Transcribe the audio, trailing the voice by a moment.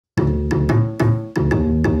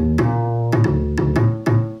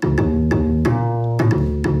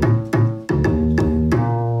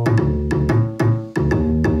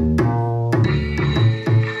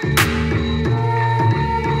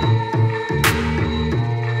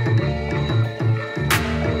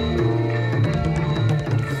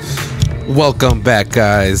Welcome back,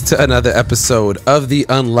 guys, to another episode of the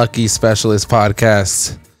Unlucky Specialist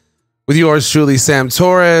Podcast with yours truly, Sam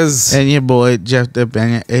Torres. And your boy, Jeff the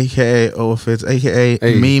Banger, a.k.a. Overfits,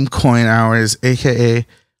 a.k.a. Meme Coin Hours, a.k.a.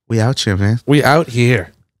 We out here, man. We out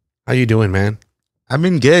here. How you doing, man? I've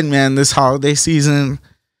been good, man, this holiday season.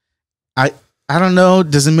 I don't know,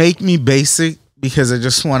 does it make me basic because I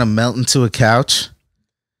just want to melt into a couch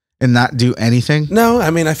and not do anything? No,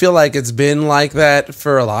 I mean, I feel like it's been like that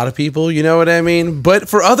for a lot of people, you know what I mean? But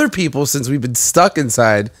for other people, since we've been stuck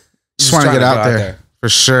inside, just want to get out there. For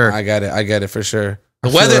sure. I get it for sure. The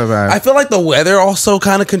weather, I feel like the weather also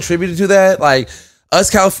kind of contributed to that. Like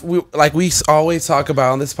us, we always talk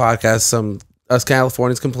about on this podcast, us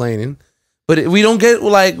Californians complaining, but we don't get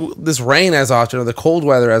like this rain as often or the cold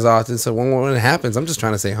weather as often. So when it happens, I'm just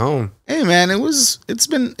trying to stay home. Hey man, it was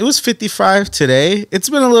 55 today. It's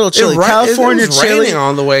been a little chilly. California it was chilly raining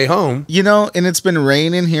on the way home. You know, and it's been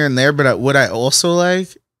raining here and there. But what I also like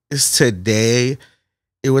is today,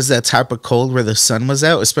 it was that type of cold where the sun was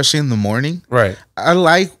out, especially in the morning. Right. I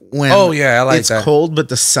like when it's cold, but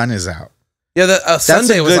the sun is out. Yeah,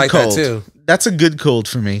 Sunday was like cold. That too. That's a good cold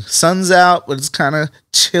for me. Sun's out, but it's kind of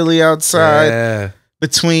chilly outside. Yeah.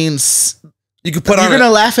 You're gonna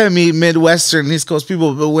laugh at me, Midwestern, East Coast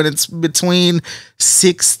people, but when it's between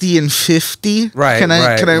 60 and 50, right? Can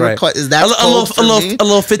I request? Is that a little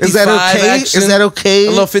 55? Is that okay? Action? Is that okay? A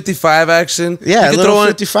little 55 action. Yeah, a little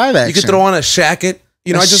 55 action. You can throw on a shacket.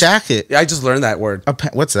 You know, a shacket. I just learned that word.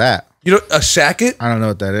 What's that? You know, a shacket. I don't know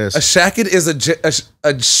what that is. A shacket is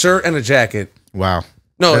a shirt and a jacket. Wow.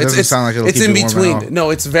 No, that it's sound like it's in between.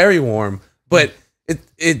 No, it's very warm, but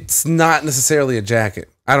it's not necessarily a jacket.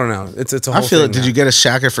 I don't know. It's a whole thing. Did you get a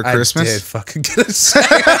shacket for Christmas? I did fucking get a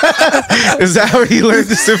shacket. Is that where you learned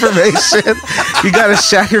this information? You got a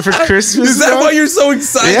shacket for Christmas? Is that why you're so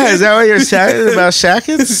excited? Yeah, is that why you're excited about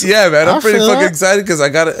shackets? Yeah, man. I'm pretty fucking excited because I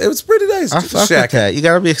got it. It was pretty nice. I fuck with that. You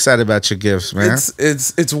got to be excited about your gifts, man.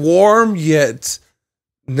 It's warm yet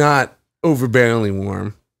not overbearingly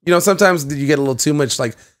warm. You know, sometimes you get a little too much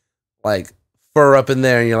like fur up in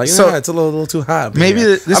there, and you're like, it's a little too hot. Maybe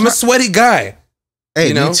I'm a sweaty guy. Hey,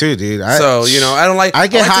 you know? Me too, dude. I don't like. I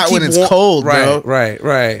get hot when it's cold, bro.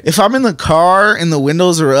 Right. If I'm in the car and the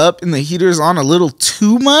windows are up and the heater's on a little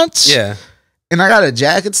too much, and I got a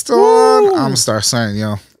jacket still on, I'm gonna start saying,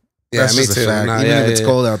 yo. Yeah, that's me just too. a fact. Even if it's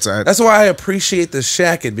cold outside. That's why I appreciate the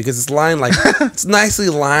shacket because it's lined it's nicely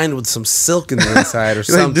lined with some silk in the inside or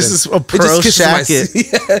something. This is a pro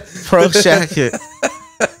shacket. Pro shacket.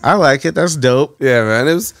 I like it. That's dope. Yeah, man.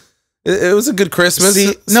 It was a good Christmas.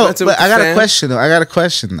 But I got a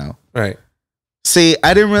question though. Right. See,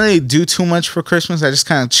 I didn't really do too much for Christmas. I just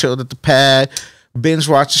kind of chilled at the pad, binge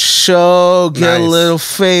watch a show, get a little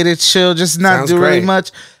faded, chill, just not do really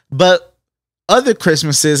much. But other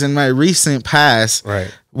Christmases in my recent past,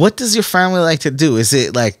 what does your family like to do? Is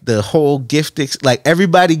it like the whole gift, like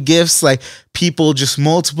everybody gifts, like people just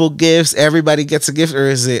multiple gifts, everybody gets a gift, or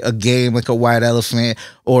is it a game like a white elephant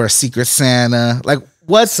or a Secret Santa? Like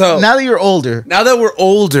what? So now that you're older, now that we're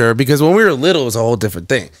older, because when we were little, it was a whole different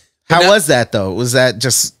thing. How was that though? Was that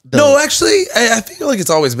just no? Actually, I feel like it's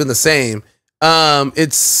always been the same.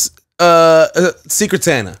 It's Secret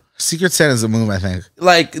Santa. Secret Santa's a move, I think.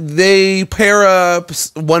 Like they pair up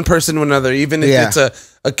one person with another, even if it's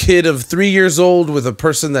a kid of 3 years old with a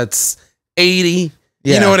person that's 80.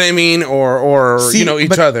 You know what I mean, or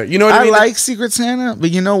each other. You know what I mean? I like Secret Santa,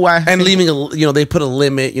 but you know why? And leaving they put a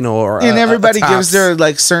limit, and everybody gives their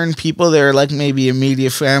like certain people, they're like maybe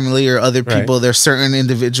immediate family or other people, their certain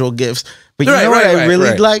individual gifts. But you know what I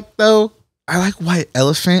really like though? I like White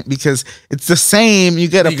Elephant because it's the same. You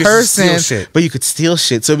get a person, but you could steal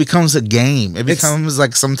shit. So it becomes a game. It becomes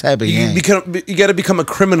like some type of game. You got to become a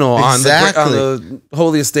criminal on the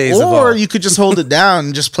holiest days of all. Or you could just hold it down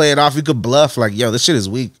and just play it off. You could bluff like, yo, this shit is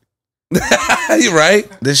weak. You're right.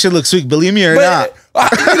 This shit looks weak. Believe me or not. How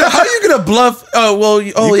are you going to bluff?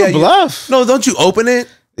 You can bluff. No, don't you open it?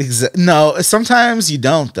 No, sometimes you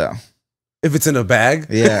don't though. If it's in a bag?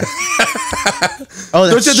 Yeah. Oh,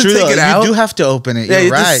 that's don't you have true. To take it out? You do have to open it. Yeah,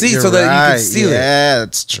 You're right. So that you can steal it. Yeah,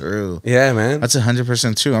 that's true. Yeah, man. That's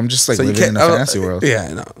 100% true. I'm just like living in a fantasy world. Yeah,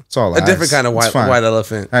 I know. It's all a different kind of white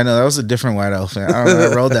elephant. I know. That was a different white elephant. I don't know.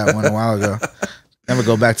 I rode that one a while ago. Never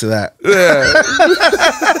go back to that. Yeah.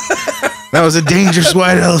 That was a dangerous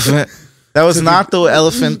white elephant. That was not the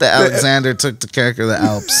elephant that Alexander took to conquer the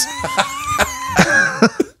Alps.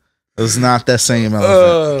 It was not that same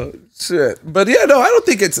elephant. Shit. But yeah, no, I don't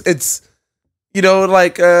think it's it's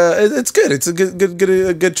good. It's a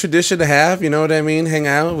good tradition to have, you know what I mean? Hang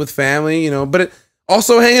out with family, but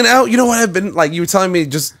Also hanging out. You know what I've been like? You were telling me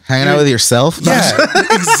just hanging out with yourself. Yeah,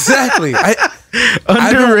 exactly.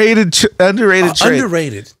 Underrated trait.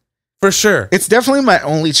 Underrated for sure. It's definitely my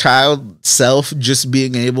only child self, just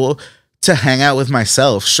being able to hang out with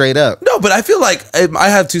myself straight up. No, but I feel like I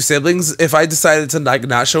have 2 siblings. If I decided to like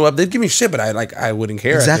not show up, they'd give me shit, but I wouldn't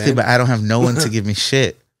care. Exactly, but I don't have no one to give me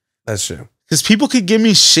shit. That's true. Because people could give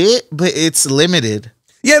me shit, but it's limited.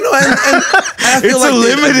 Yeah, no, and I feel it's like a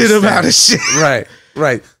limited amount of shit.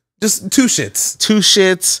 Right. Just 2 shits. 2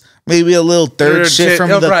 shits. Maybe a little third shit from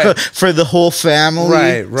for the whole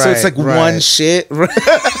family. Right. So it's like one shit. Right.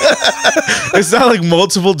 It's not like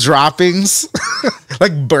multiple droppings,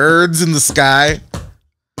 like birds in the sky.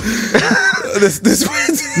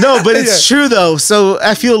 No, but it's true though. So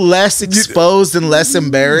I feel less exposed and less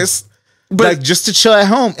embarrassed. But like just to chill at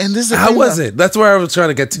home. And this is how was it? That's where I was trying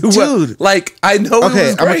to get to. Dude. Like I know.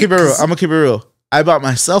 Okay, I'm gonna keep it real. I bought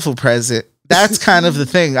myself a present. That's kind of the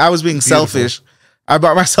thing. I was being selfish. I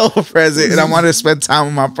bought myself a present and I wanted to spend time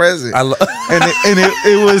with my present. And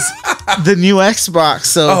it was the new Xbox.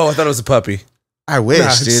 So I thought it was a puppy. I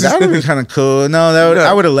wish, dude. That would have been kind of cool. No,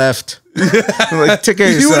 I would have left. Like, take care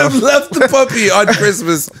of yourself. You would have left the puppy on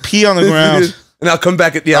Christmas. Pee on the ground. And I'll come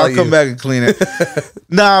back I'll come back and clean it.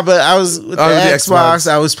 Nah, but I was with the Xbox.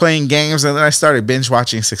 I was playing games, and then I started binge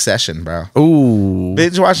watching Succession, bro. Ooh,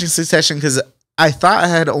 binge watching Succession because I thought I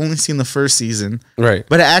had only seen the first season, right?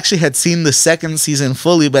 But I actually had seen the second season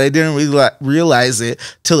fully, but I didn't really realize it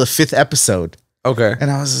till the 5th episode. Okay, and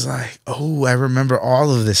I was just like, "Oh, I remember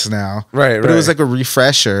all of this now." Right, but it was like a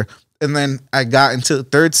refresher, and then I got into the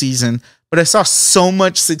 3rd season. But I saw so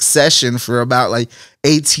much Succession for about like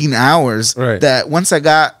 18 hours that once I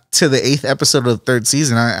got to the 8th episode of the 3rd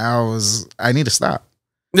season, I need to stop.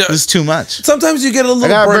 Yeah. It was too much. Sometimes you get a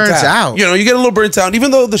little burnt out. You know, you get a little burnt out.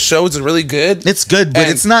 Even though the show is really good. It's good, but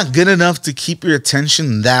it's not good enough to keep your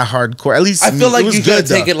attention that hardcore. At least I feel like you gotta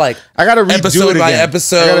take it like I gotta redo episode it again. By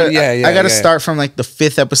episode. I gotta start from like the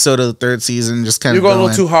 5th episode of the 3rd season. Just kind of you're going a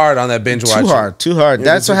little too hard on that binge watching. Too hard. Yeah,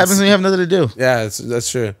 that's what happens when you have nothing to do. Yeah, that's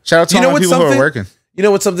true. Shout out to all the people who are working. You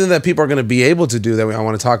know what's something that people are going to be able to do that I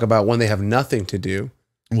want to talk about when they have nothing to do?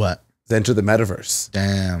 What? Is enter the metaverse.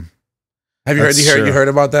 Damn. Have you heard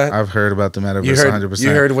about that? I've heard about the metaverse. 100%. You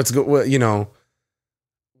heard what's good? You know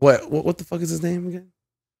what the fuck is his name again?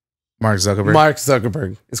 Mark Zuckerberg. Mark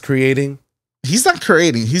Zuckerberg is creating. He's not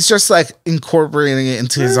creating. He's just like incorporating it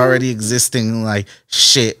into his already existing like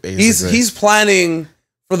shit. Basically. He's planning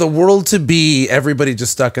for the world to be everybody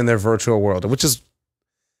just stuck in their virtual world, which is.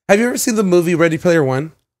 Have you ever seen the movie Ready Player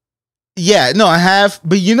One? Yeah, no, I have.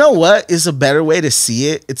 But you know what is a better way to see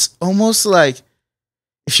it? It's almost like,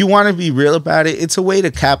 if you want to be real about it, it's a way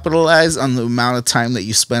to capitalize on the amount of time that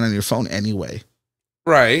you spend on your phone anyway.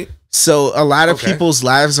 Right. So a lot of people's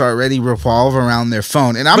lives already revolve around their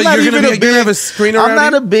phone. And I'm not even a big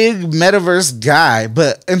metaverse guy,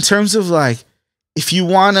 but in terms of like, if you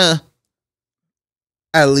want to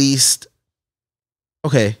at least...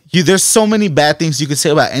 Okay, there's so many bad things you could say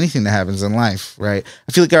about anything that happens in life, right?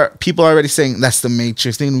 I feel like people are already saying that's the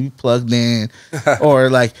Matrix, they need to be plugged in, or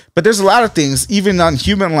like. But there's a lot of things, even on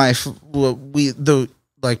human life,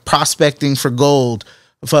 like prospecting for gold,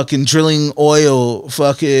 fucking drilling oil,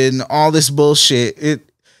 fucking all this bullshit.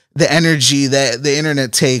 The energy that the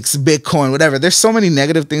internet takes, Bitcoin, whatever. There's so many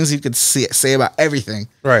negative things you could say about everything.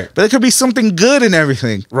 Right. But there could be something good in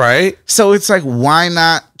everything. Right. So it's like, why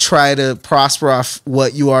not try to prosper off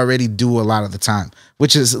what you already do a lot of the time,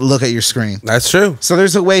 which is look at your screen. That's true. So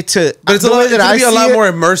there's a way to... But it's it could be a lot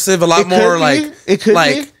more immersive, a lot more like... It could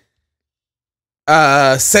be.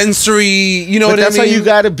 Sensory, you know what I mean? That's why you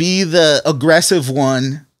got to be the aggressive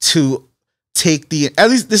one to... at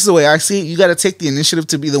least this is the way I see it. You got to take the initiative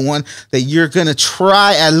to be the one that you're going to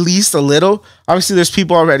try at least a little. Obviously there's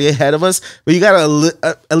people already ahead of us, but you got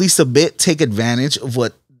to at least a bit take advantage of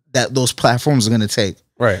what those platforms are going to take.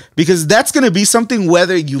 Right. Because that's going to be something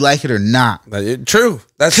whether you like it or not. True.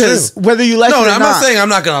 That's true. Whether you like it or not. No, I'm not saying I'm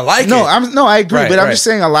not going to like it. No, I agree. But I'm just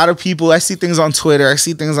saying a lot of people, I see things on Twitter, I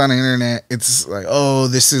see things on the internet. It's like, oh,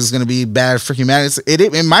 this is going to be bad for humanity.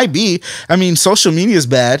 It might be. I mean, social media is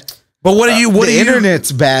bad. But the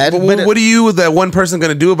internet's bad. But what are you, that one person,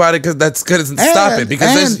 going to do about it? Because that's going to stop it.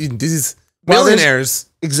 Because there's these billionaires.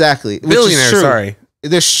 Exactly. Billionaires, sorry.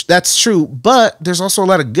 That's true. But there's also a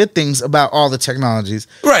lot of good things about all the technologies.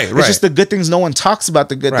 Right. It's just the good things. No one talks about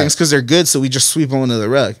the good things because they're good. So we just sweep them under the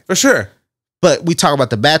rug. For sure. But we talk about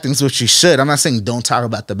the bad things, which you should. I'm not saying don't talk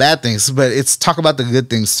about the bad things, but it's talk about the good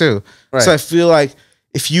things too. Right. So I feel like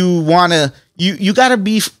if you want to, you got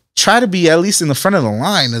to try to be at least in the front of the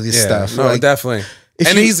line of this stuff. No, like, definitely.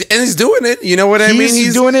 And he's doing it. You know what I mean?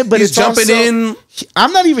 He's doing it, but he's it's jumping also, in.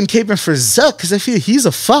 I'm not even caping for Zucc because I feel he's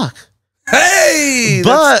a fuck. Hey,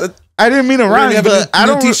 but I didn't mean to rhyme. But I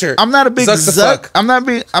don't. T-shirt. I'm not a big Zucc. I'm not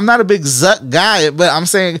a big Zucc guy. But I'm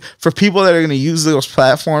saying for people that are going to use those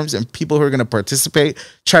platforms and people who are going to participate,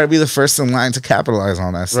 try to be the first in line to capitalize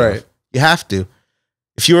on that stuff. Right. You have to.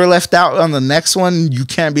 If you were left out on the next one, you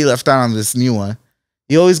can't be left out on this new one.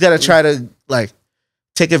 You always got to try to like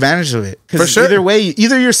take advantage of it. Because either way,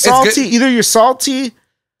 either you're salty,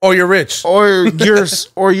 or you're rich, or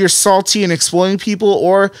you're salty and exploiting people,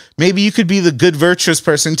 or maybe you could be the good, virtuous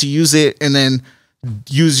person to use it and then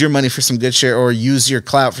use your money for some good shit, or use your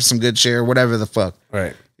clout for some good shit, or whatever the fuck.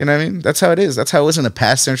 Right. You know what I mean? That's how it is. That's how it was in the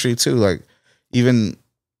past century too. Like even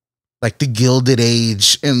like the Gilded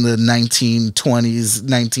Age in the 1920s,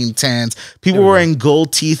 1910s. People were in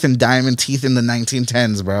gold teeth and diamond teeth in the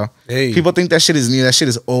 1910s, bro. Hey. People think that shit is new. That shit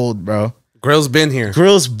is old, bro. Grill's been here.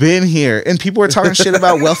 Grill's been here. And people are talking shit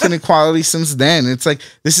about wealth inequality since then. It's like,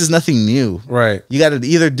 this is nothing new. Right. You got to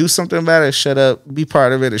either do something about it or shut up, be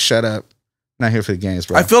part of it or shut up. Not here for the games,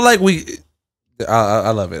 bro. I feel like I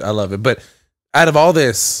love it. I love it. But out of all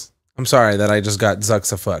this, I'm sorry that I just got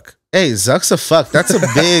Zuck's a fuck. Hey, Zuck's a fuck. That's a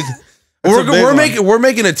big... We're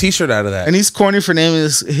making a t-shirt out of that. And he's corny for naming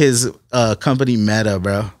his company Meta,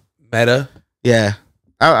 bro. Meta? Yeah.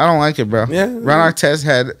 I don't like it, bro. Yeah. Ron Artest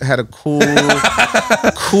had a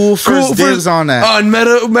cool first dibs on that. On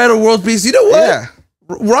Meta World Peace. You know what? Yeah.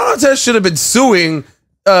 Ron Artest should have been suing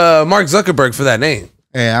Mark Zuckerberg for that name.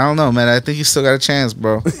 Hey, I don't know, man. I think he still got a chance,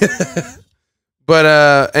 bro.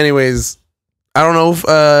 But anyways, I don't know if,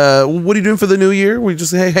 what are you doing for the new year? We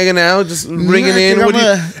just hanging out, just ringing in.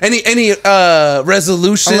 Any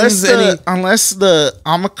resolutions? Unless the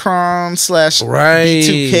Omicron /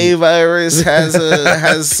 B2K virus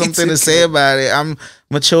has something to say about it, I'm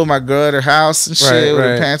gonna chill with my girl at her house and shit with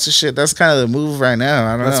her pants and shit. That's kind of the move right now.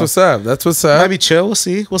 I don't know. That's what's up. Might be chill. We'll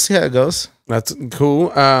see how it goes. That's cool.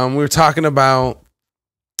 We were talking about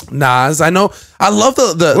Nas. I know. I love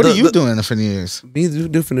the. What are you doing for New Year's? Me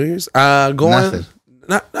do for New Year's? Going.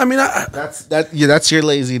 Nothing. That's your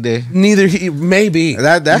lazy day. Maybe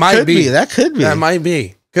that might be. That could be. That might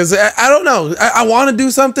be. Because I don't know. I want to do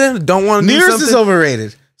something. Don't want to do something. New Year's is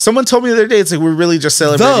overrated. Someone told me the other day. It's like we're really just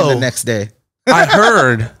celebrating the next day.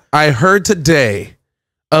 I heard today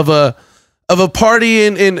of a party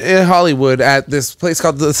in Hollywood at this place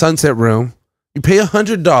called the Sunset Room. You pay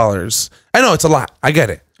 $100. I know it's a lot. I get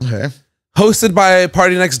it. Okay. Hosted by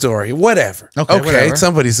Party Next Door. Whatever. Okay. Whatever.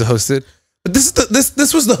 Somebody's hosted. But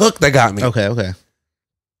this was the hook that got me. Okay.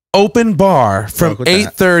 Open bar from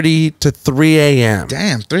 8:30 to 3 a.m.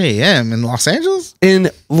 Damn, 3 a.m. in Los Angeles? In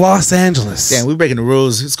Los Angeles. Damn, we're breaking the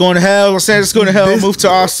rules. It's going to hell. Los Angeles going to hell. Move to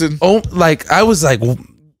Austin. Oh, I was like,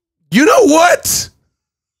 you know what?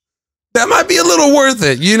 That might be a little worth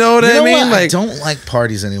it. You know what I mean? Like, I don't like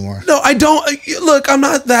parties anymore. No, I don't. Look, I'm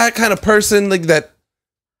not that kind of person like that.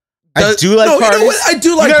 I do like parties. You know what? I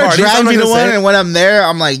do like parties. Drag me to one, and when I'm there,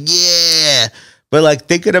 I'm like, yeah. But like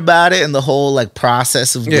thinking about it and the whole like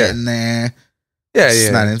process of getting there,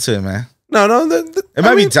 just not into it, man. No. It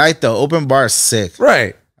might be tight though. Open bar is sick,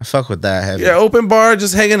 right? I fuck with that heavy. Yeah, open bar,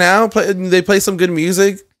 just hanging out. They play some good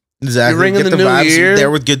music. Exactly. You're ringing the new year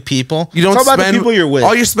there with good people. You don't it's all about the people you're with.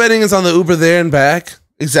 All you're spending is on the Uber there and back.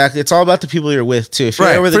 Exactly. It's all about the people you're with too. If you're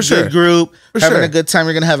there with a good group, having a good time,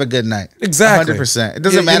 you're gonna have a good night. Exactly. 100%. It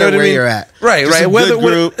doesn't matter where you're at. Right.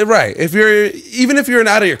 Right. If you're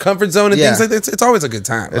out of your comfort zone and things like that, it's always a good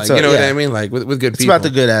time. Like, you know what I mean? Like with good people. It's about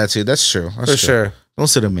the good attitude. That's true. That's For sure. Don't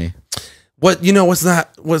sit to me. What's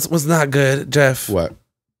not good, Jeff? What?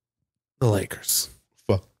 The Lakers.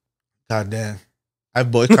 Fuck. God damn. I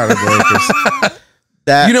boycotted the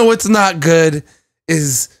Lakers. You know what's not good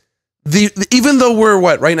is even though we're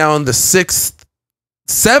right now in the 6th,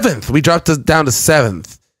 7th, we dropped down to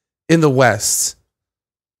 7th in the West.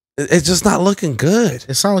 It's just not looking good.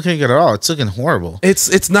 It's not looking good at all. It's looking horrible.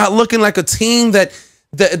 It's not looking like a team that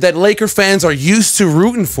Laker fans are used to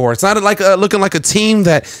rooting for. It's not like looking like a team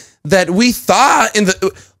that we thought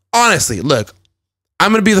honestly, look,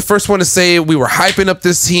 I'm going to be the first one to say we were hyping up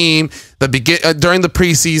this team during the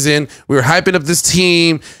preseason. We were hyping up this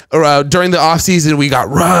team during the offseason. We got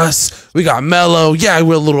Russ. We got Melo. Yeah,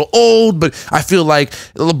 we're a little old, but I feel like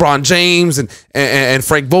LeBron James and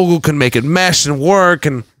Frank Vogel can make it mesh and work.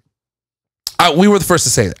 And we were the first to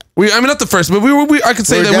say that. Not the first, but I could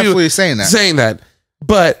say that we were definitely saying that.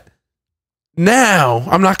 But now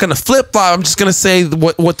I'm not going to flip flop. I'm just going to say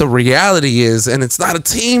what the reality is, and it's not a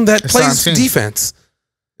team that plays defense.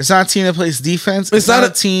 It's not a team that plays defense. It's not a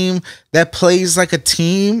team that plays like a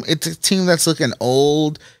team. It's a team that's looking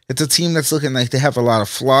old. It's a team that's looking like they have a lot of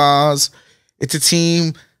flaws. It's a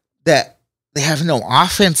team that they have no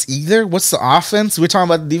offense either. What's the offense? We're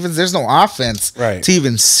talking about the defense. There's no offense to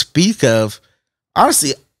even speak of.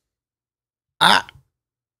 Honestly, I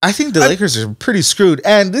think the Lakers are pretty screwed.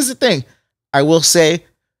 And this is the thing. I will say,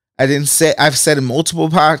 I've said in multiple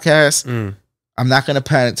podcasts, I'm not going to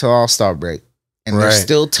panic till All-Star break. And there's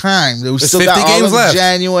still time. We still got all of left.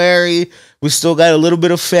 January. We still got a little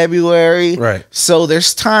bit of February. Right. So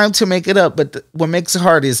there's time to make it up. But what makes it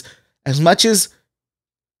hard is, as much as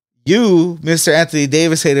you, Mr. Anthony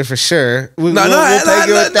Davis, hater for sure. We'll peg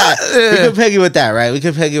you with that. We can peg you with that, right? We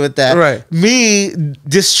can peg you with that. Right. Me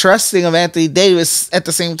distrusting of Anthony Davis at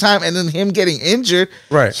the same time, and then him getting injured.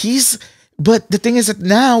 Right. But the thing is that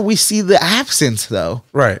now we see the absence, though.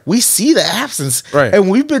 Right. We see the absence. Right. And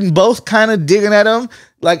we've been both kind of digging at him.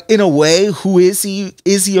 Like, in a way, who is he?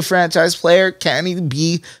 Is he a franchise player? Can he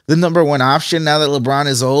be the number one option now that LeBron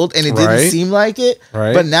is old? And it didn't seem like it.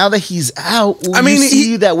 Right. But now that he's out, we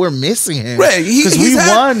see that we're missing him. Right. Because we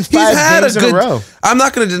won 5 games in a row. I'm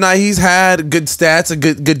not going to deny he's had good stats, a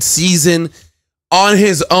good season on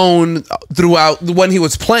his own throughout when he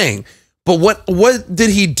was playing. But what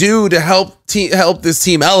did he do to help this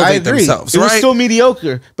team elevate themselves? It was still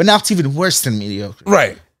mediocre, but now it's even worse than mediocre.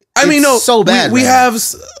 Right. I mean, no, so bad. We have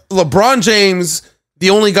LeBron James,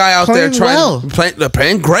 the only guy out there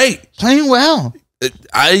playing great, playing well.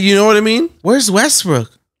 You know what I mean? Where's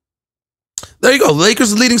Westbrook? There you go.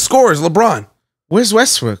 Lakers leading scorers, LeBron. Where's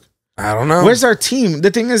Westbrook? I don't know. Where's our team?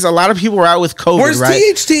 The thing is, a lot of people are out with COVID. Where's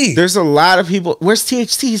THT? There's a lot of people. Where's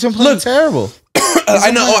THT? He's been playing terrible.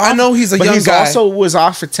 I know he's a young guy. He also was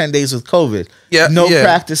off for 10 days with COVID. Yeah, no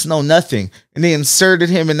practice, no nothing. And they inserted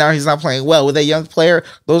him, and now he's not playing well. With a young player,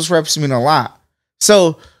 those reps mean a lot.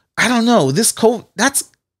 So, I don't know. This COVID,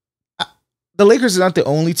 the Lakers are not the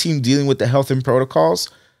only team dealing with the health and protocols.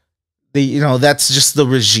 That's just the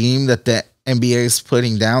regime that the NBA is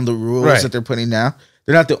putting down, the rules that they're putting down.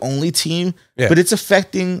 They're not the only team, but it's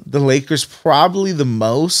affecting the Lakers probably the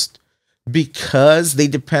most, because they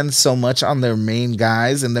depend so much on their main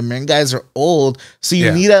guys, and the main guys are old. So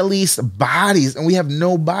you need at least bodies, and we have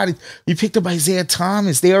no bodies. We picked up Isaiah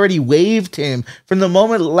Thomas. They already waived him from the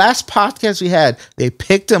last podcast we had. They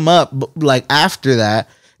picked him up like after that,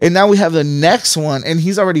 and now we have the next one, and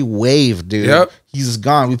he's already waived, dude. Yep. He's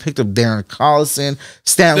gone. We picked up Darren Collison,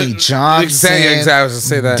 Stanley Johnson. Exactly. I was going to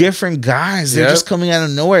say that. Different guys. They're just coming out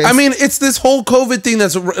of nowhere. I mean, it's this whole COVID thing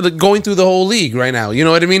that's going through the whole league right now. You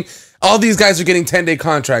know what I mean? All these guys are getting 10-day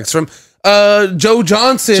contracts from Joe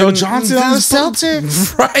Johnson. Joe Johnson on the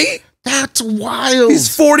Celtics. Right? That's wild.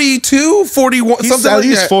 He's 42, 41, something like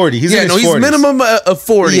that. 40. He's in his 40s. He's minimum of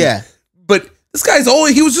 40. Yeah. But this guy's old.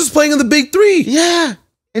 He was just playing in the big three. Yeah.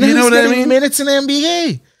 And you know what I mean? Minutes in the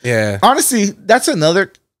NBA. Yeah. Honestly, that's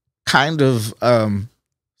another kind of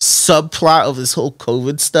subplot of this whole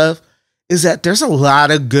COVID stuff, is that there's a lot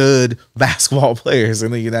of good basketball players in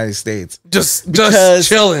the United States. Just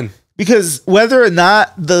chilling. Because whether or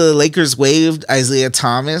not the Lakers waived Isaiah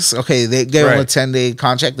Thomas, okay, they gave him a 10-day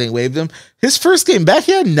contract, they waived him. His first game back,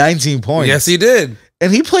 he had 19 points. Yes, he did.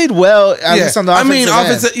 And he played well, at least on the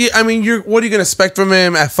offensive end. I mean, what are you going to expect from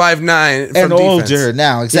him at 5'9" and older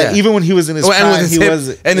now? Exactly. Yeah. Even when he was in his prime,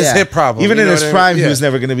 his hip problem. Even in his prime, he was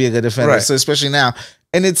never going to be a good defender. So especially now.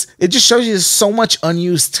 And it just shows you there's so much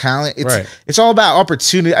unused talent. It's all about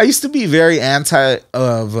opportunity. I used to be very anti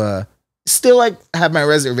of still have my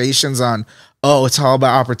reservations on, it's all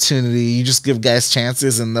about opportunity. You just give guys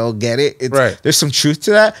chances and they'll get it. There's some truth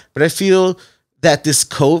to that, but I feel that this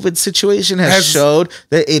COVID situation has showed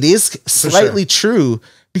that it is slightly true,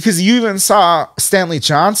 because you even saw Stanley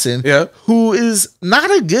Johnson, who is not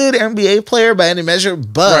a good NBA player by any measure,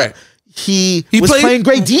 but he was playing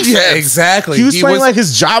great defense. Yeah, exactly. He was playing like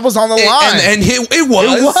his job was on the line. And it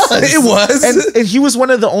was. And he was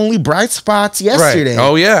one of the only bright spots yesterday. Right.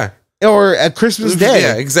 Oh, yeah. Or at Christmas Day.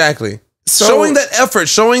 Yeah, exactly. So, showing that effort,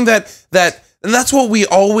 showing that and that's what we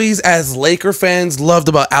always, as Laker fans, loved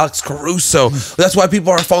about Alex Caruso. That's why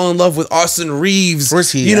people are falling in love with Austin Reeves.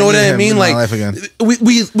 Where's he? You know what I mean? Like,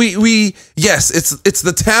 yes, it's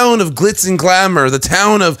the town of glitz and glamour, the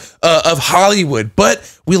town of Hollywood,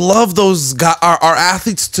 but we love those guys, our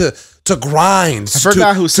athletes to grind. I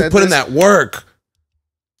forgot who said to put in that work.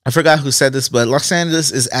 I forgot who said this, but Los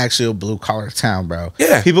Angeles is actually a blue collar town, bro.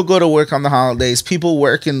 Yeah. People go to work on the holidays. People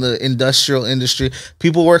work in the industrial industry.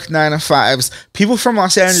 People work 9 to 5s. People from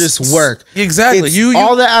Los Angeles work. Exactly.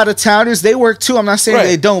 All the out of towners, they work too. I'm not saying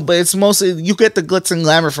they don't, but it's mostly you get the glitz and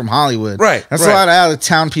glamour from Hollywood. Right. That's a lot of out of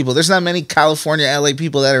town people. There's not many California, LA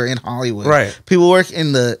people that are in Hollywood. Right. People work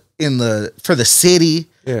for the city.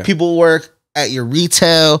 Yeah. People work at your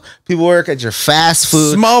retail, people work at your fast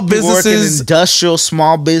food, small businesses, people work in industrial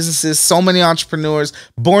small businesses. So many entrepreneurs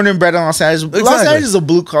born and bred in Los Angeles. Exactly. Los Angeles is a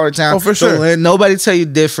blue collar town. Oh, for sure. So nobody tell you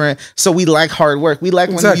different. So we like hard work. We like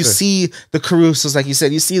when you see the Carusos, like you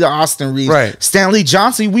said, you see the Austin Reeves, Stanley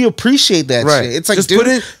Johnson. We appreciate that shit. It's like, just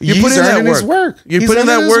dude, you put in that work. You're putting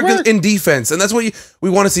that work in defense, and that's what we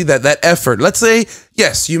want to see. That effort. Let's say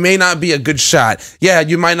yes, you may not be a good shot. Yeah,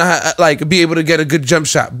 you might not be able to get a good jump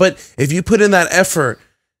shot, but if you put in that effort,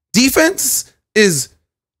 defense is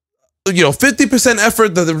 50%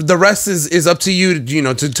 effort. The rest is up to you.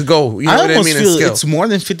 To go. You know what I mean? Feel it's more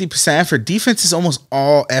than 50% effort. Defense is almost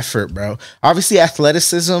all effort, bro. Obviously,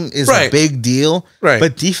 athleticism is a big deal, right?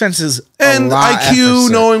 But defense is a lot IQ,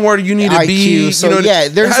 knowing where you need to be. So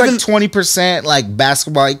there's like 20% like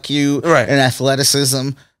basketball IQ and athleticism.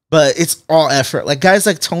 But it's all effort. Like guys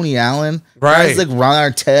like Tony Allen, guys like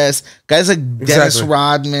Ron Artest, guys like Dennis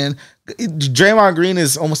Rodman. Draymond Green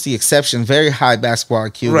is almost the exception. Very high basketball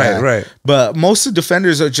IQ. Right. But most of the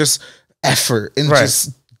defenders are just effort and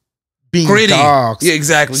just being gritty. Dogs. Yeah,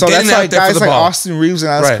 exactly. So that's why guys like Austin Reeves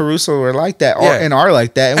and Alex Caruso are like that, and are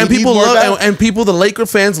like that. And people the Laker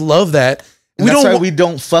fans love that. That's why we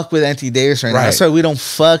don't fuck with Anthony Davis right now. That's why we don't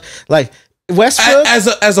fuck like Westbrook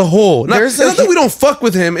as a whole. It's not that we don't fuck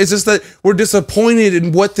with him. It's just that we're disappointed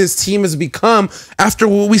in what this team has become after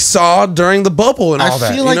what we saw during the bubble and all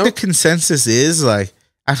that. I feel like the consensus is like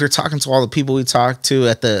after talking to all the people we talked to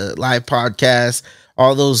at the live podcast,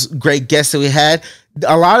 all those great guests that we had,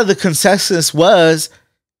 a lot of the consensus was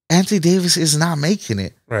Anthony Davis is not making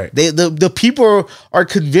it. Right. The people are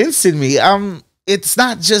convincing me. It's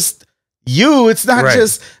not just you. It's not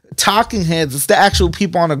just talking heads. It's the actual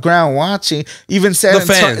people on the ground watching. Even San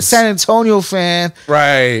Antonio fan.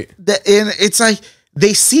 Right. And it's like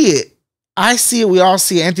they see it. I see it. We all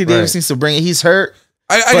see it. Anthony Davis needs to bring it. He's hurt.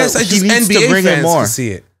 I guess he needs NBA to bring fans it more. To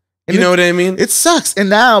see it. You know what I mean? It sucks. And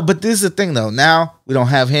but this is the thing though. Now we don't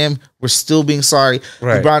have him. We're still being sorry.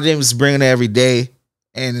 Right. LeBron James is bringing it every day,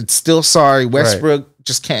 and it's still sorry. Westbrook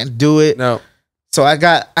just can't do it. No. So I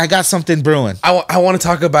got something brewing. I want to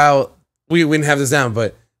talk about. We didn't have this down,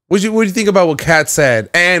 but what do you think about what Kat said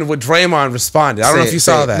and what Draymond responded? I don't know if you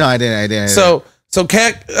saw that. No, I didn't. So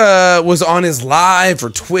Kat was on his live or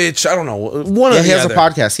Twitch. I don't know. He has a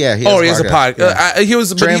podcast. Yeah. He has a podcast. He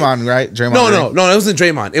was Draymond, right? Draymond. No, it wasn't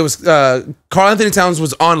Draymond. It was Karl Anthony Towns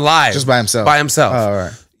was on live just by himself. Oh, all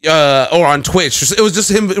right. Or on Twitch. It was just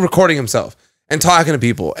him recording himself and talking to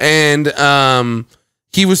people. And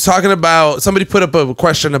he was talking about somebody put up a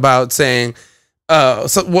question about saying,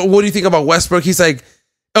 so what do you think about Westbrook? He's like,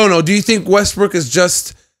 oh no, do you think Westbrook is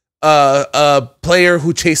just a player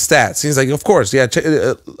who chased stats? He's like, of course, yeah.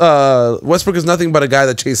 Westbrook is nothing but a guy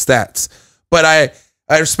that chased stats. But I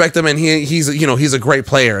respect him, and he's a great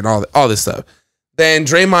player and all this stuff. Then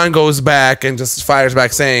Draymond goes back and just fires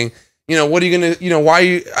back saying, what are you gonna, why are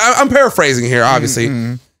you? I'm paraphrasing here,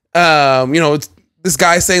 obviously. It's this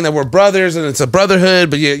guy saying that we're brothers and it's a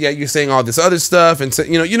brotherhood, but you're saying all this other stuff, and so,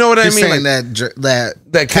 you know what I mean? Saying like,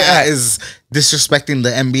 that Kat is disrespecting the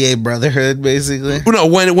NBA brotherhood, basically. No,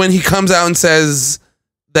 when he comes out and says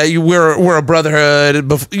that we're a brotherhood,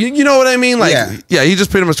 you know what I mean? Like, he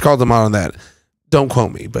just pretty much called them out on that. Don't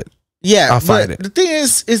quote me, but I'll find it. The thing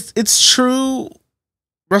is it's true.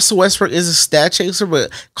 Russell Westbrook is a stat chaser, but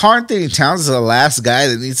Karl Anthony Towns is the last guy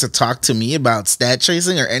that needs to talk to me about stat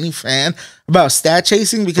chasing, or any fan about stat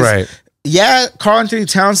chasing, because Karl Anthony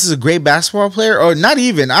Towns is a great basketball player, or not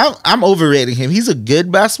even. I'm overrating him. He's a good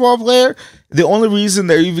basketball player. The only reason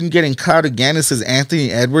they're even getting caught again is because Anthony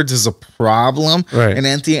Edwards is a problem, and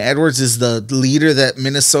Anthony Edwards is the leader that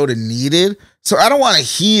Minnesota needed. So I don't want to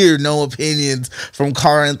hear no opinions from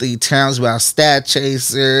Karl Anthony Towns about stat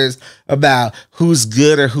chasers, about who's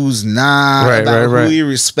good or who's not, about who he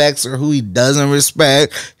respects or who he doesn't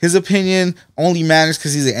respect. His opinion only matters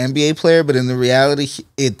because he's an NBA player, but in the reality,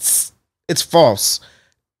 it's false.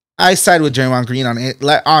 I side with Draymond Green on it,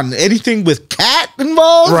 like on anything with Kat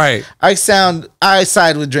involved. Right. I side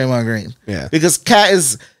with Draymond Green. Yeah. Because Kat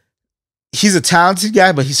is he's a talented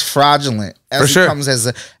guy, but he's fraudulent as he comes as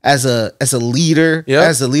a leader,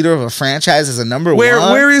 as a leader of a franchise, as a number one.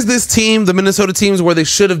 Where is this team? The Minnesota teams where they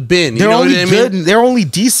should have been. They're only good. They're only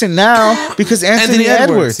decent now because Anthony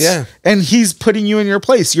Edwards. Yeah, and he's putting you in your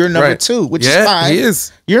place. You're number two, which is fine. He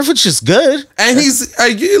is. You're just good, and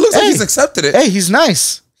it looks like he's accepted it. Hey, he's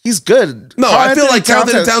nice. He's good. No, I feel like Carl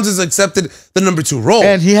Anthony Towns has accepted the number 2 role,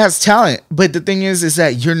 and he has talent. But the thing is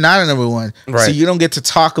that you're not a number one, so you don't get to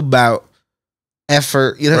talk about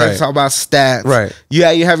effort. You don't have to talk about stats. Right. Yeah,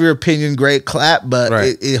 you have your opinion, great clap, but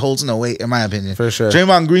it holds no weight, in my opinion. For sure.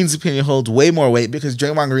 Draymond Green's opinion holds way more weight because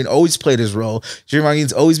Draymond Green always played his role. Draymond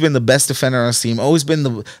Green's always been the best defender on his team, always been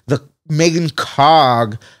the Megan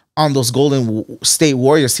Cog on those Golden State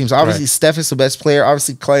Warriors teams. Obviously, Steph is the best player.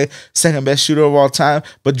 Obviously, Clay, second best shooter of all time.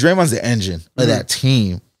 But Draymond's the engine of that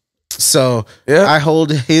team. So I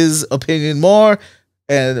hold his opinion more.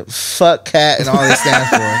 And fuck Cat and all they stand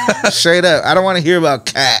for. Straight up. I don't want to hear about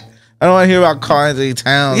Cat. I don't want to hear about Karl Anthony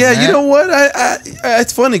Towns. Yeah, man. You know what?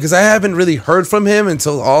 It's funny because I haven't really heard from him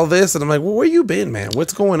until all this, and I'm like, well, where you been, man?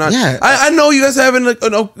 What's going on? Yeah, I know you guys haven't,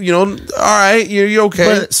 all right, you're okay.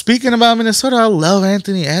 But speaking about Minnesota, I love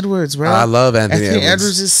Anthony Edwards, bro. I love Anthony Edwards. Anthony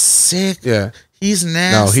Edwards is sick. Yeah, he's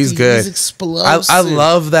nasty. No, he's good. He's explosive. I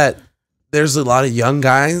love that. There's a lot of young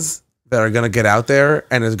guys that are gonna get out there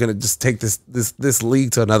and is gonna just take this league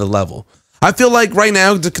to another level. I feel like right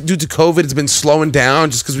now, due to COVID, it's been slowing down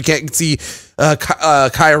just because we can't see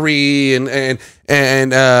Kyrie and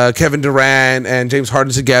Kevin Durant and James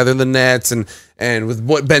Harden together in the Nets, and with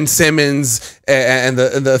what Ben Simmons and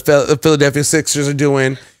the Philadelphia Sixers are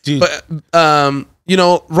doing. Dude. But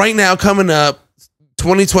right now coming up,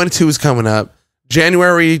 2022 is coming up.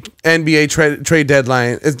 January NBA trade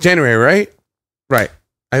deadline. It's January, right? Right.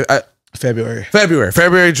 February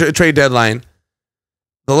trade deadline.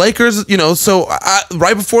 The Lakers, so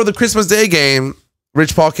right before the Christmas Day game,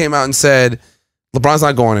 Rich Paul came out and said, LeBron's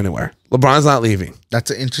not going anywhere. LeBron's not leaving.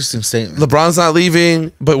 That's an interesting statement. LeBron's not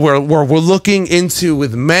leaving, but we're looking into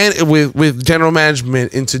with general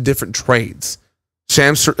management into different trades.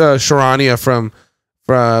 Shams Charania from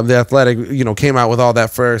The Athletic, came out with all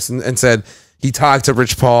that first and said he talked to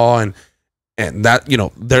Rich Paul and that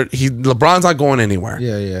LeBron's not going anywhere.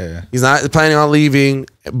 Yeah. He's not planning on leaving,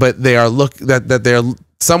 but they are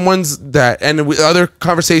other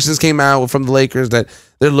conversations came out from the Lakers that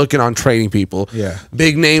they're looking on trading people. Yeah,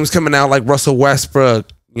 big names coming out like Russell Westbrook.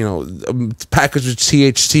 Package with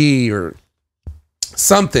THT or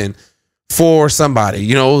something for somebody.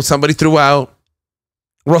 Somebody threw out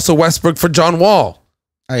Russell Westbrook for John Wall.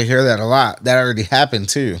 I hear that a lot. That already happened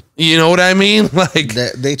too. You know what I mean? Like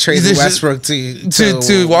they traded Westbrook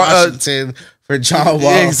to Washington for John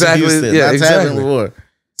Wall. Exactly. To Houston. That's happened before.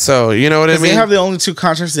 So you know what I mean? They have the only 2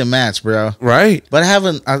 contracts that match, bro. Right. But I have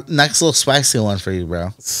a nice little spicy one for you, bro.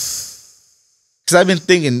 Because I've been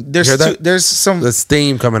thinking there's some the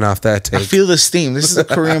steam coming off that take. I feel the steam. This is a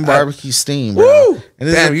Korean barbecue steam, bro. Woo!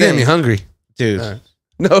 And damn, you getting me hungry, dude.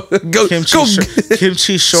 No, go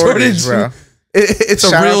kimchi shortage, bro. It's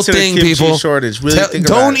a real thing, people. Shortage. Really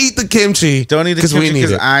don't eat the kimchi. Don't eat the kimchi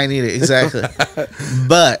because I need it. Exactly.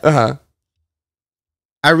 But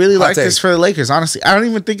I really like this for the Lakers. Honestly, I don't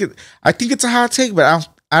even think it. I think it's a hot take, but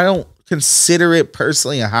I don't consider it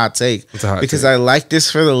personally a hot take because I like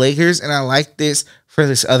this for the Lakers and I like this for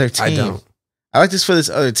this other team. I like this for this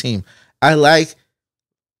other team. I like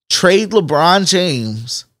trade LeBron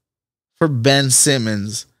James for Ben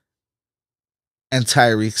Simmons and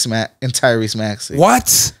Tyrese Maxey.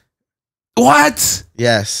 What?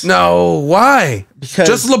 Yes. No. Why? Because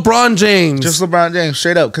just LeBron James.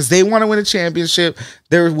 Straight up. Because they want to win a championship.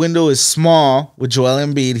 Their window is small with Joel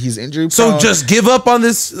Embiid. He's injury prone. So just give up on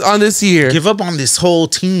this year. Give up on this whole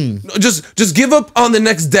team. Just give up on the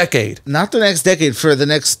next decade. Not the next decade. For the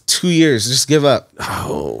next 2 years. Just give up.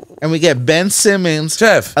 Oh. And we get Ben Simmons.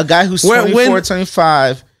 Jeff. A guy who's 24,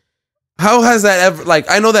 25. How has that ever...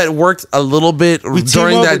 I know that worked a little bit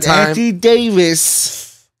during that time. Anthony Davis.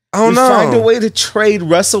 Oh no! Find a way to trade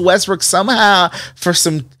Russell Westbrook somehow for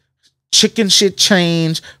some chicken shit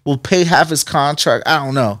change. We'll pay half his contract. I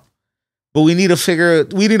don't know, but we need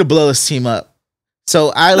to blow this team up.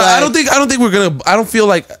 So I don't think we're gonna. I don't feel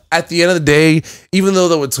like at the end of the day, even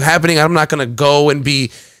though it's happening, I'm not gonna go and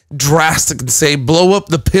be drastic and say blow up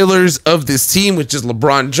the pillars of this team, which is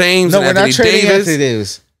LeBron James. No, and we're not trading Anthony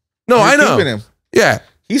Davis. No, I know. Him. Yeah,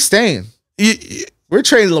 he's staying. We're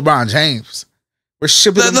trading LeBron James. We're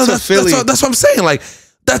shipping him to Philly. That's what I'm saying.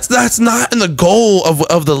 That's not in the goal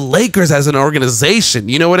of the Lakers as an organization.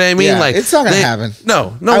 You know what I mean? Yeah, it's not gonna happen.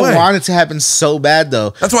 No way. I want it to happen so bad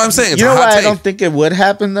though. That's what I'm saying. You know why I don't think it would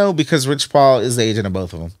happen though? Because Rich Paul is the agent of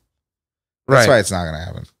both of them. That's why it's not going to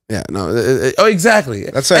happen. Yeah, no. Exactly.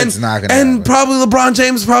 That's why it's not going to happen. And probably LeBron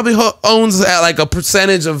James probably owns like a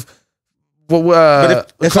percentage of.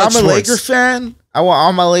 But if I'm a Laker fan, I want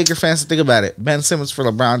all my Laker fans to think about it. Ben Simmons for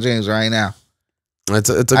LeBron James right now.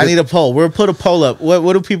 I need a poll. We'll put a poll up.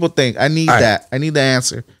 What do people think? I need that. I need the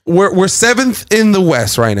answer. We're seventh in the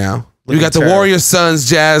West right now. We got the Warriors, Suns,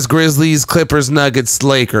 Jazz, Grizzlies, Clippers, Nuggets,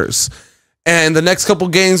 Lakers. And the next couple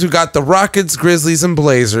games, we got the Rockets, Grizzlies, and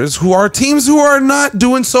Blazers, who are teams who are not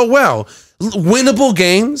doing so well. Winnable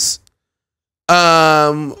games.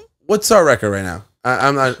 What's our record right now?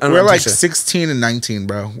 We're like 16 and 19,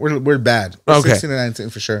 bro. We're bad. We're 16 and 19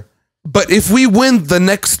 for sure. But if we win the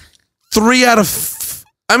next 3 out of,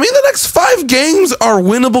 the next 5 games are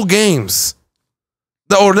winnable games.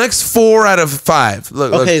 Or next 4 out of 5.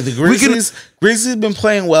 Look, the Grizzlies been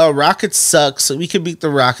playing well. Rockets suck, so we can beat the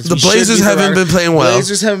Rockets. The Blazers haven't been playing well.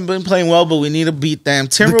 Blazers haven't been playing well, but we need to beat them.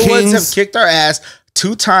 Timberwolves have kicked our ass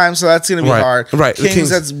 2 times, so that's going to be hard. Right. Kings,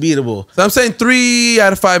 that's beatable. So I'm saying 3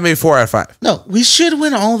 out of 5, maybe 4 out of 5. No, we should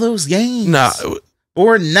win all those games. No. But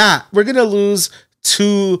we're not. We're going to lose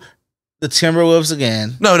to the Timberwolves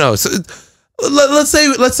again. No. So, let's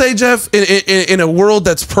say, Jeff, in a world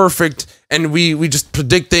that's perfect, and we just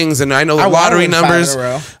predict things, and I know the lottery numbers.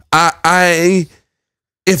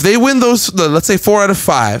 If they win those, let's say 4 out of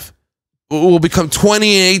 5, will become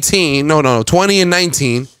 20 and 18. No, 20 and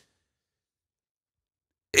 19.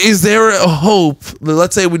 Is there a hope?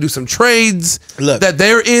 Let's say we do some trades. That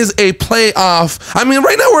there is a playoff.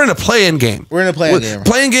 Right now we're in a play-in game. We're in a play-in game.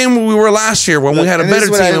 Play-in game we were last year when we had a better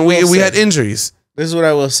team and we had injuries. This is what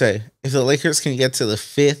I will say. If the Lakers can get to the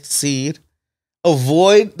 5th seed,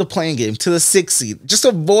 avoid the play-in game to the 6th seed. Just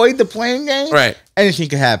avoid the play-in game. Right. Anything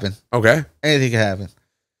can happen. Okay. Anything can happen.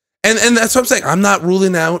 And that's what I'm saying. I'm not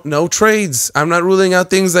ruling out no trades. I'm not ruling out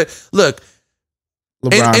things that look.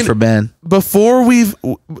 LeBron for Ben. Before we've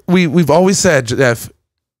always said, Jeff,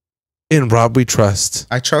 in Rob we trust.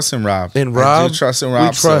 I trust in Rob. In Rob, I do trust in Rob.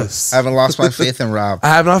 We trust. So I haven't lost my faith in Rob. I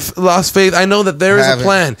have not lost faith. I know that there is a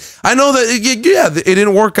plan. I know that it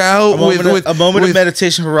didn't work out. A moment of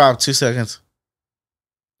meditation for Rob. 2 seconds.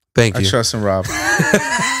 Thank you. I trust in Rob.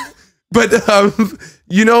 But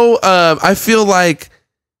I feel like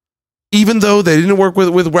even though they didn't work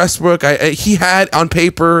with Westbrook, he had on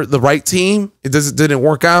paper the right team. It didn't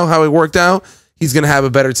work out how it worked out. He's gonna have a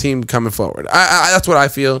better team coming forward. That's what I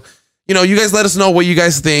feel. You guys let us know what you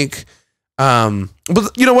guys think.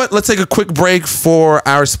 But you know what? Let's take a quick break for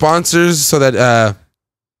our sponsors so that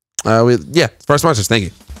for our sponsors. Thank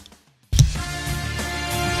you.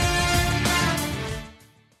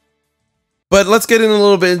 But let's get in a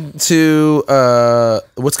little bit to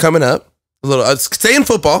what's coming up. A little stay in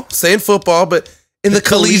football, but in the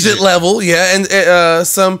collegiate level, and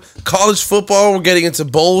some college football. We're getting into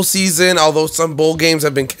bowl season, although some bowl games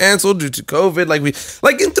have been canceled due to COVID. Like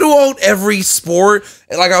throughout every sport,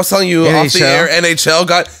 and like I was telling you off the air, NHL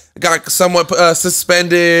got somewhat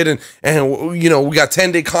suspended, and we got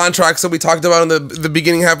 10-day contracts that we talked about in the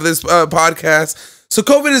beginning half of this podcast. So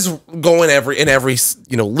COVID is going in every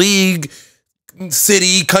league,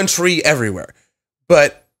 city, country, everywhere,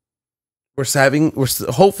 but. We're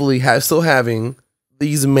hopefully still having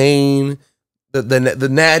these main the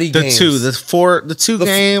natty games. The two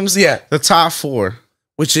games. The top 4,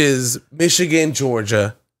 which is Michigan,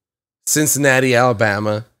 Georgia, Cincinnati,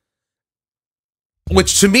 Alabama,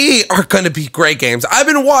 which to me are going to be great games. I've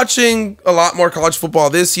been watching a lot more college football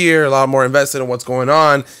this year, a lot more invested in what's going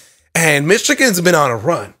on, and Michigan's been on a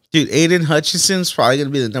run. Dude, Aiden Hutchinson's probably going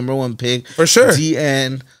to be the number 1 pick for sure.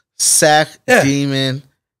 DN, sack demon.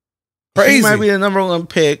 Crazy. He might be the number 1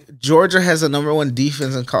 pick. Georgia has the number 1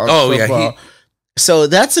 defense in college football. So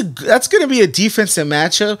that's going to be a defensive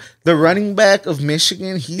matchup. The running back of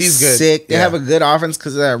Michigan, he's good. Sick. They have a good offense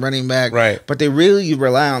because of that running back. Right. But they really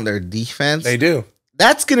rely on their defense. They do.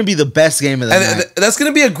 That's going to be the best game of the night. That's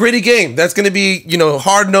going to be a gritty game. That's going to be,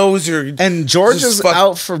 hard nosed. And Georgia's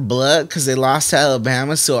out for blood because they lost to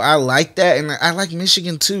Alabama. So I like that. And I like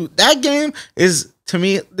Michigan too. That game is, to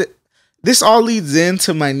me... This all leads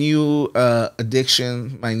into my new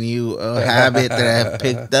addiction, my new habit that I have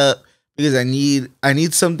picked up because I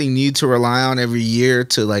need something new to rely on every year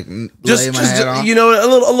to lay my head on. A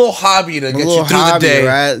little hobby to get you through the day,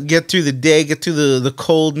 right? Get through the day, get through the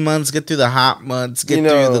cold months, get through the hot months, get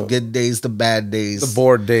through the good days, the bad days, the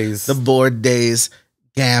bored days,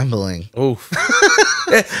 gambling. Oof.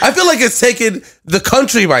 I feel like it's taken the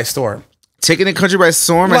country by storm. Taking the country by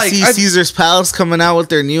storm. I see Caesar's Palace coming out with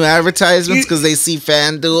their new advertisements because they see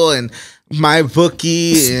FanDuel and My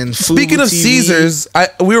Bookie and Speaking of TV. Caesars,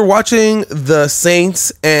 we were watching the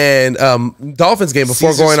Saints and Dolphins game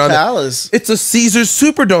before Caesars going on. Palace. It's a Caesars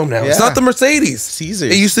Superdome now. It's not the Mercedes.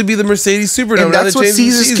 Caesars. It used to be the Mercedes Superdome. And that's what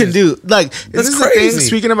Caesars can do. Like, this is crazy. the thing,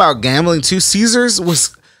 speaking about gambling too, Caesars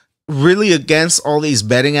was really against all these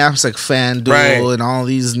betting apps like FanDuel and all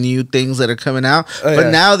these new things that are coming out.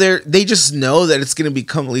 But now they just know that it's going to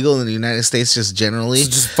become legal in the United States just generally. So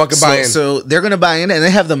just fucking buy in. So they're going to buy in, and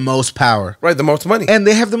they have the most power. Right, the most money. And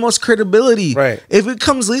they have the most credibility. Right. If it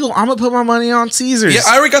becomes legal, I'm going to put my money on Caesars. Yeah,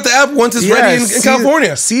 I already got the app once it's ready in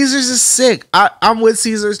California. Caesars is sick. I'm with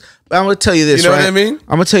Caesars, but I'm going to tell you this, You know what I mean?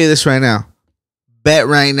 I'm going to tell you this right now. Bet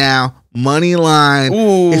right now. Money line.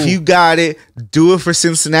 Ooh. If you got it, do it for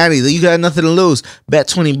Cincinnati. You got nothing to lose. Bet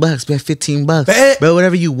 $20. Bet $15. Bet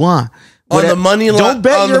whatever you want. On the money line. Don't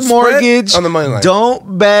bet your mortgage. On the money line.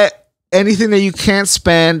 Don't bet anything that you can't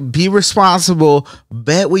spend. Be responsible.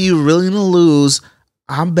 Bet what you're willing to lose.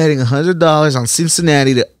 I'm betting $100 on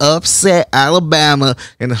Cincinnati to upset Alabama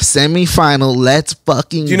in a semifinal. Let's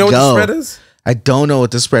fucking go. Do you know what the spread is? I don't know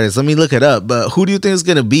what the spread is. Let me look it up. But who do you think is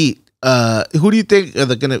going to beat? Who do you think are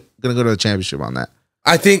gonna go to the championship on that?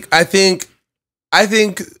 I think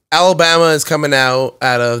Alabama is coming out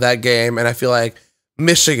of that game, and I feel like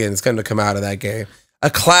Michigan's going to come out of that game. A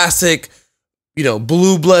classic,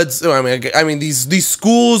 blue bloods. I mean these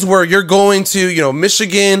schools where you're going to,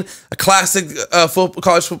 Michigan, a classic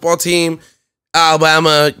college football team.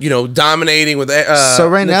 Alabama, dominating with so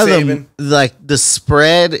right Nick now Saban. the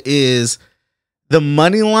spread is. The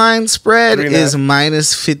money line spread is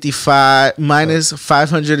minus 55, minus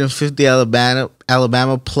 550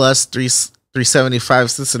 Alabama plus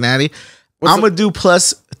 375 Cincinnati. I'm going to do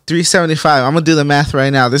plus 375. I'm going to do the math right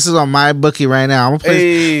now. This is on my bookie right now. I'm gonna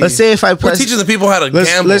place, let's say if I place... We're teaching the people how to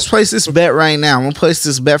gamble. Let's place this bet right now. I'm going to place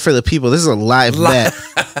this bet for the people. This is a live bet.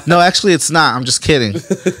 No, actually it's not. I'm just kidding.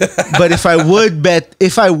 But if I were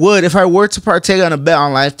to partake on a bet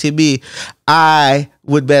on live TV, I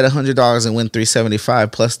would bet $100 and win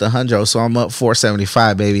 $375 plus the 100. So I'm up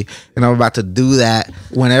 $475, baby. And I'm about to do that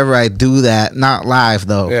whenever I do that. Not live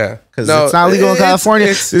though. Yeah. Because it's not legal in California.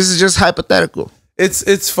 This is just hypothetical.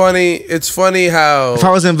 It's funny. It's funny how if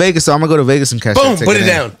I was in Vegas, so I'm gonna go to Vegas and catch boom, put it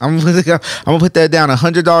down. I'm gonna put that down.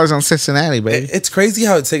 $100 on Cincinnati, baby. It's crazy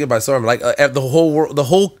how it's taken by storm. Like the whole world, the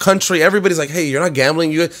whole country, everybody's like, "Hey, you're not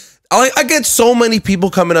gambling." I get so many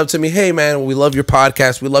people coming up to me, "Hey, man, we love your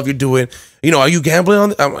podcast. We love you doing. Are you gambling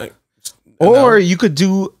on?" I'm like, or you could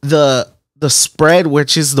do the spread,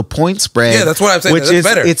 which is the point spread. Yeah, that's what I'm saying. Which is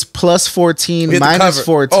better. It's plus 14, minus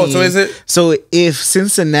 14. Oh, so is it? So if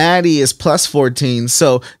Cincinnati is plus 14,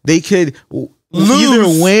 so they could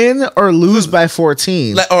either win or lose by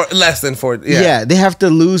 14. Or less than 14. Yeah, they have to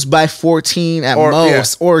lose by 14 at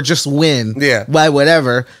most, or just win by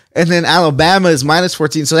whatever. And then Alabama is minus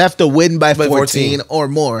 14, so they have to win by 14 or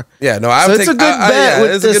more. Yeah, no, I would take. It's a good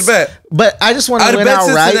bet. It's a good bet. But I just want to win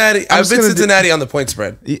outright. I've bet Cincinnati on the point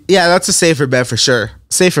spread. Yeah, that's a safer bet for sure.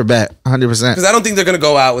 Safer bet, 100%. Because I don't think they're going to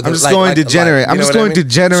go out with. I'm just going degenerate. I'm just going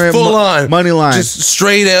degenerate. Full on money line, just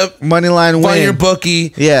straight up money line win. Find your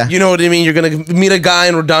bookie. Yeah, you know what I mean. You're going to meet a guy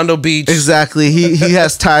in Redondo Beach. Exactly. He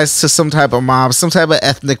has ties to some type of mob, some type of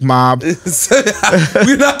ethnic mob.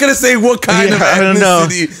 We're not going to say what kind of ethnicity. I don't know.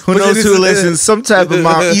 Who knows who listens? Some type of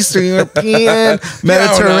mob. Eastern European,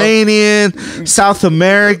 Mediterranean, South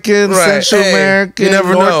American, Central American,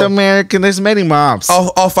 North American. There's many mobs.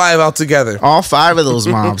 All five out together. All five of those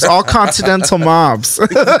mobs. All continental mobs.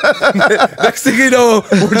 Next thing you know,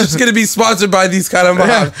 we're just going to be sponsored by these kind of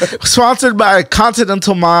mobs. Yeah. Sponsored by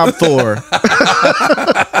Continental Mob Thor.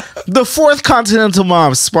 The fourth Continental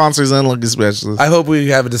Mob sponsors Unlucky Specialist. I hope we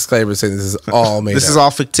have a disclaimer saying this is all made This is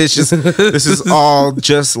all fictitious. This is all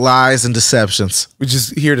just lies and deceptions. We're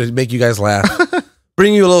just here to make you guys laugh.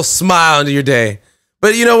 Bring you a little smile into your day.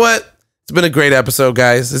 But you know what? It's been a great episode,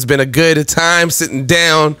 guys. It's been a good time sitting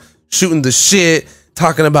down, shooting the shit,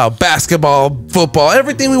 talking about basketball, football,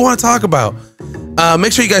 everything we want to talk about.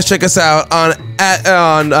 Make sure you guys check us out on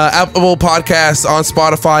Apple Podcasts, on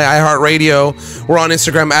Spotify, iHeartRadio. We're on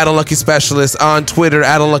Instagram at Unlucky Specialist, on Twitter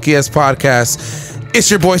at Unlucky S Podcast. It's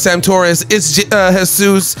your boy Sam Torres. It's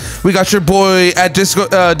Jesus. We got your boy at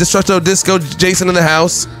Destructo Disco, Jason in the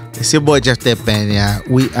house. It's your boy Jeff Depena.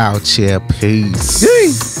 We out here. Peace.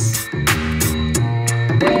 Yay.